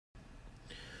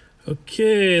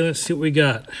Okay, let's see what we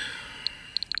got.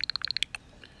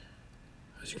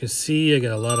 As you can see, I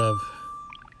got a lot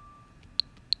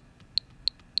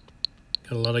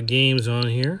of games on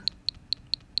here.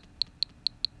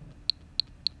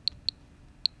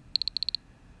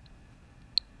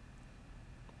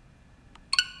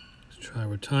 Let's try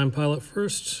our Time Pilot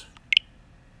first.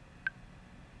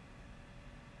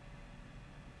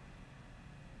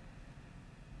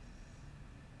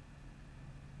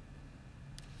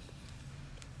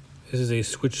 This is a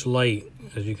Switch Lite,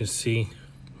 as you can see.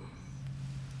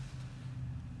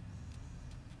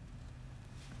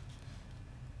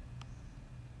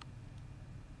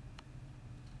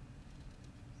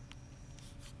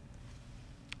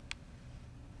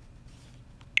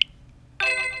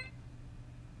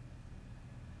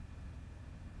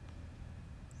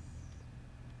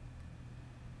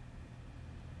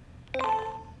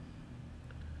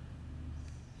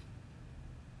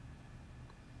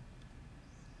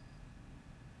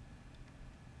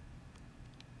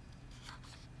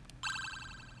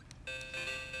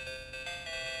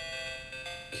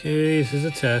 Okay, this is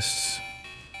a test.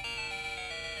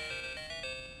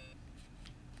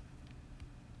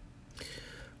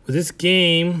 With this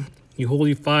game, you hold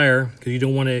your fire because you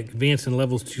don't want to advance in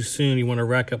levels too soon. You want to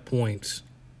rack up points.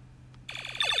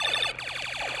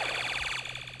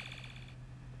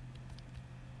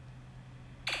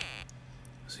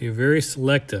 So you're very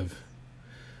selective.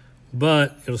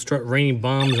 But it'll start raining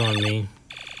bombs on me.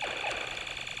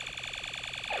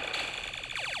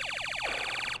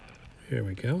 Here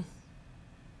we go.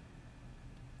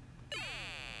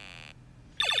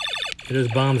 Those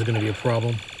bombs are going to be a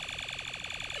problem.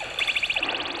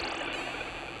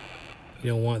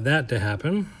 You don't want that to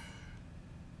happen.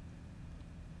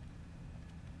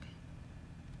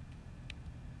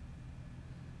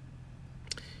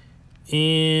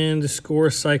 And the score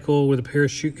cycle with the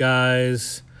parachute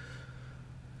guys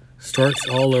starts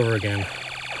all over again.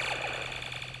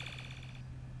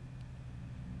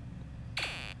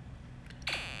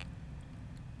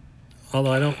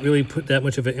 Although I don't really put that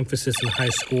much of an emphasis on high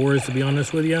scores, to be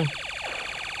honest with you. I'm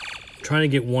trying to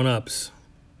get one-ups.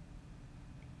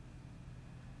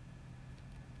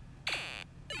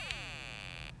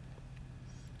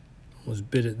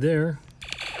 Almost bit it there.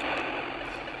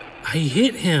 I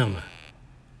hit him.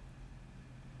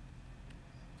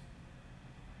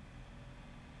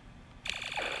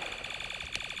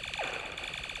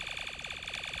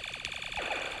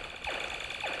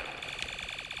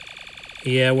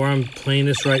 Yeah, where I'm playing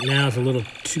this right now is a little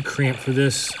too cramped for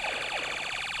this.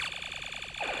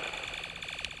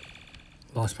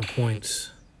 Lost my points.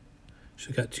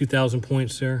 Should have got 2,000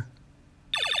 points there.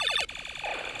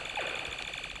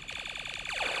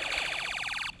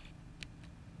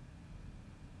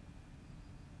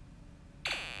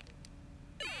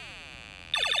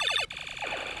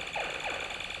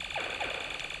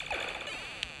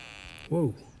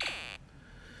 Whoa.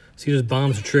 See, those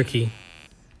bombs are tricky.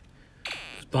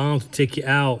 Bombs will take you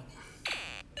out.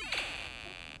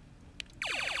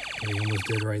 We almost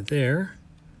did right there.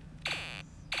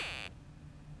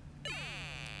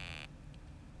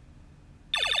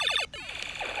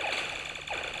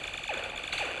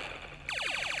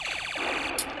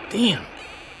 Damn.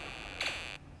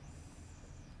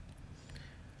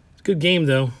 It's a good game,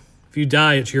 though. If you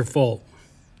die, it's your fault.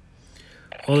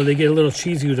 Although they get a little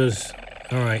cheesy with those.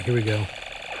 All right, here we go.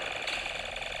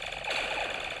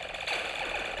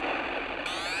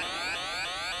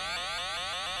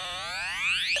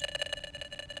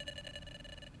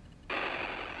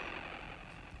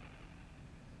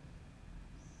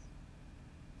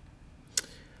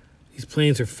 These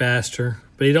planes are faster,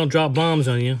 but they don't drop bombs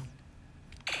on you.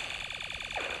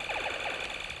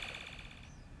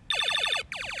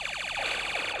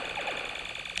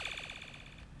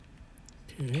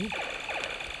 Okay.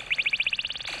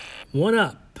 One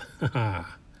up. Not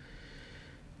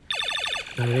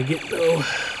gonna get no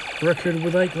record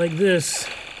with like this.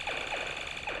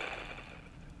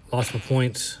 Lost my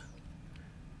points.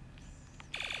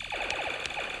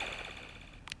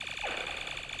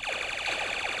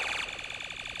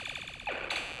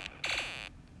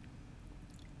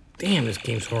 Damn, this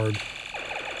game's hard.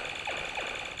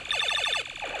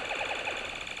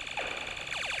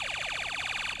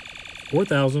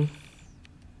 $4,000.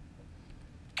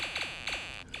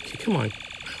 Okay, come on.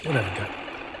 What have I got?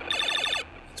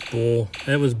 It's bull.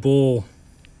 That was bull.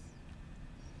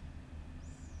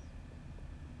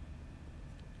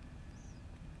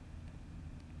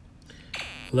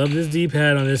 Love this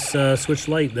D-pad on this Switch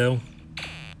Lite, though.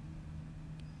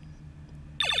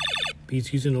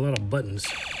 Beats using a lot of buttons.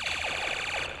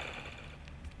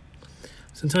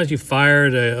 Sometimes you fire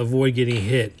to avoid getting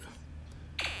hit.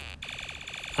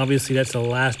 Obviously, that's the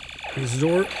last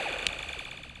resort.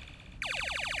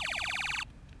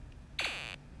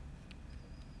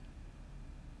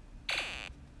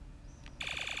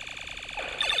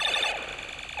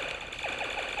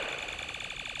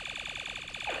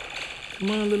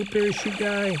 Come on, little parachute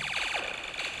guy.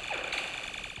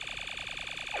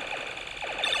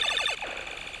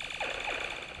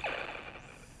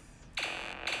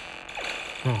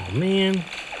 Oh, man.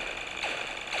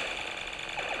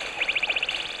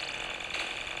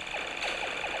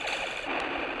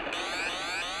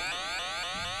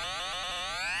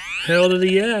 Hell to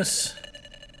the yes.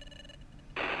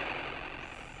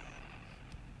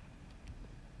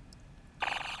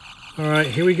 All right,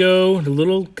 here we go. The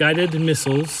little guided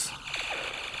missiles.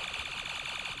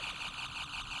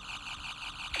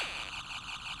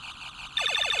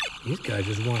 These guys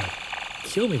just want to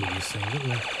kill me with these things, don't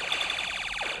they?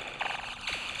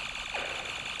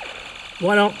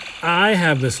 Why don't I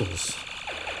have missiles?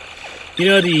 You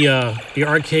know the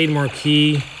arcade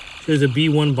marquee, there's a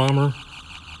B-1 bomber,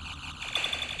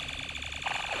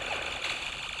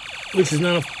 which is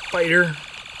not a fighter.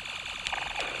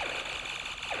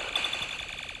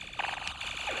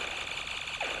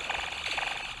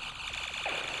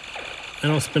 I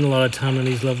don't spend a lot of time on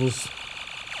these levels.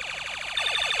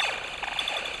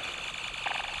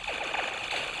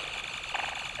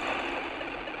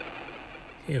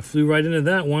 Yeah, flew right into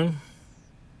that one.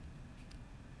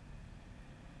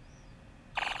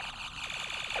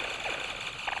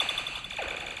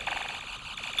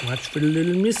 Watch for the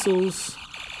little missiles.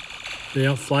 They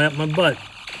don't fly up my butt.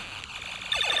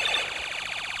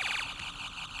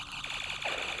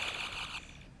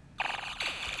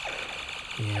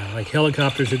 Yeah, like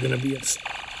helicopters are going to be at...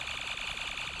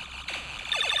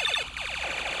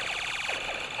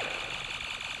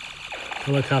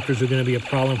 Helicopters are going to be a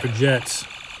problem for jets.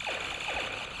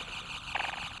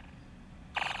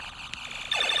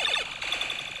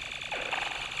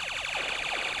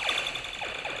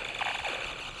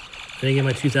 I didn't get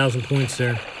my 2,000 points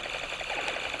there.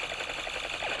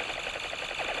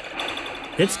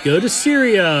 Let's go to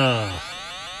Syria.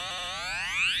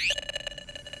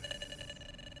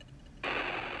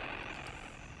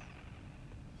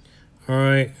 All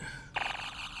right.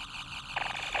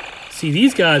 See,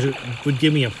 these guys would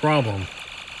give me a problem.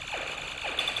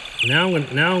 Now I'm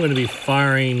going to be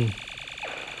firing.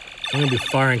 I'm going to be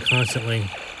firing constantly.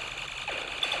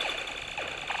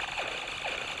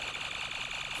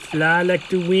 Fly like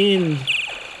the wind.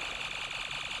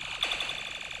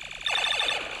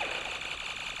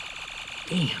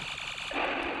 Damn.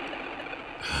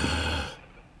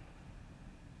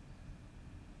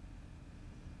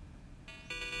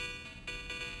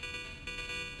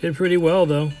 Did pretty well,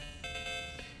 though.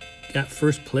 Got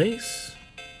first place.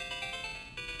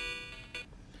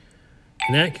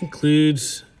 And that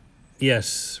concludes,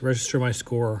 yes, register my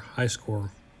score, high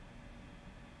score.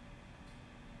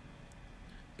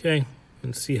 Okay,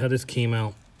 let's see how this came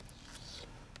out.